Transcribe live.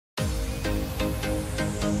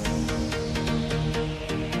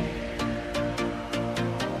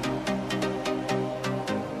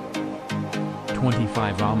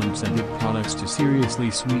25 almond-scented products to seriously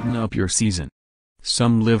sweeten up your season.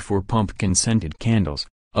 Some live for pumpkin-scented candles,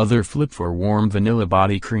 other flip for warm vanilla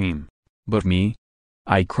body cream. But me?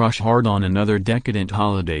 I crush hard on another decadent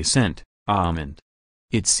holiday scent, almond.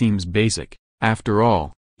 It seems basic, after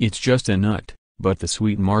all, it's just a nut, but the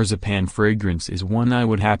sweet marzipan fragrance is one I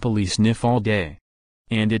would happily sniff all day.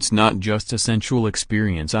 And it's not just a sensual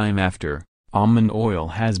experience I'm after. Almond oil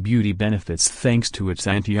has beauty benefits thanks to its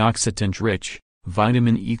antioxidant-rich,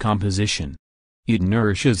 vitamin E composition. It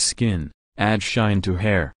nourishes skin, adds shine to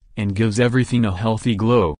hair, and gives everything a healthy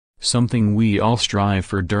glow, something we all strive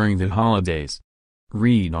for during the holidays.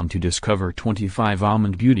 Read on to discover 25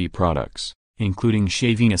 almond beauty products, including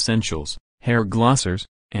shaving essentials, hair glossers,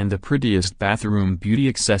 and the prettiest bathroom beauty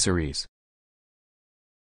accessories.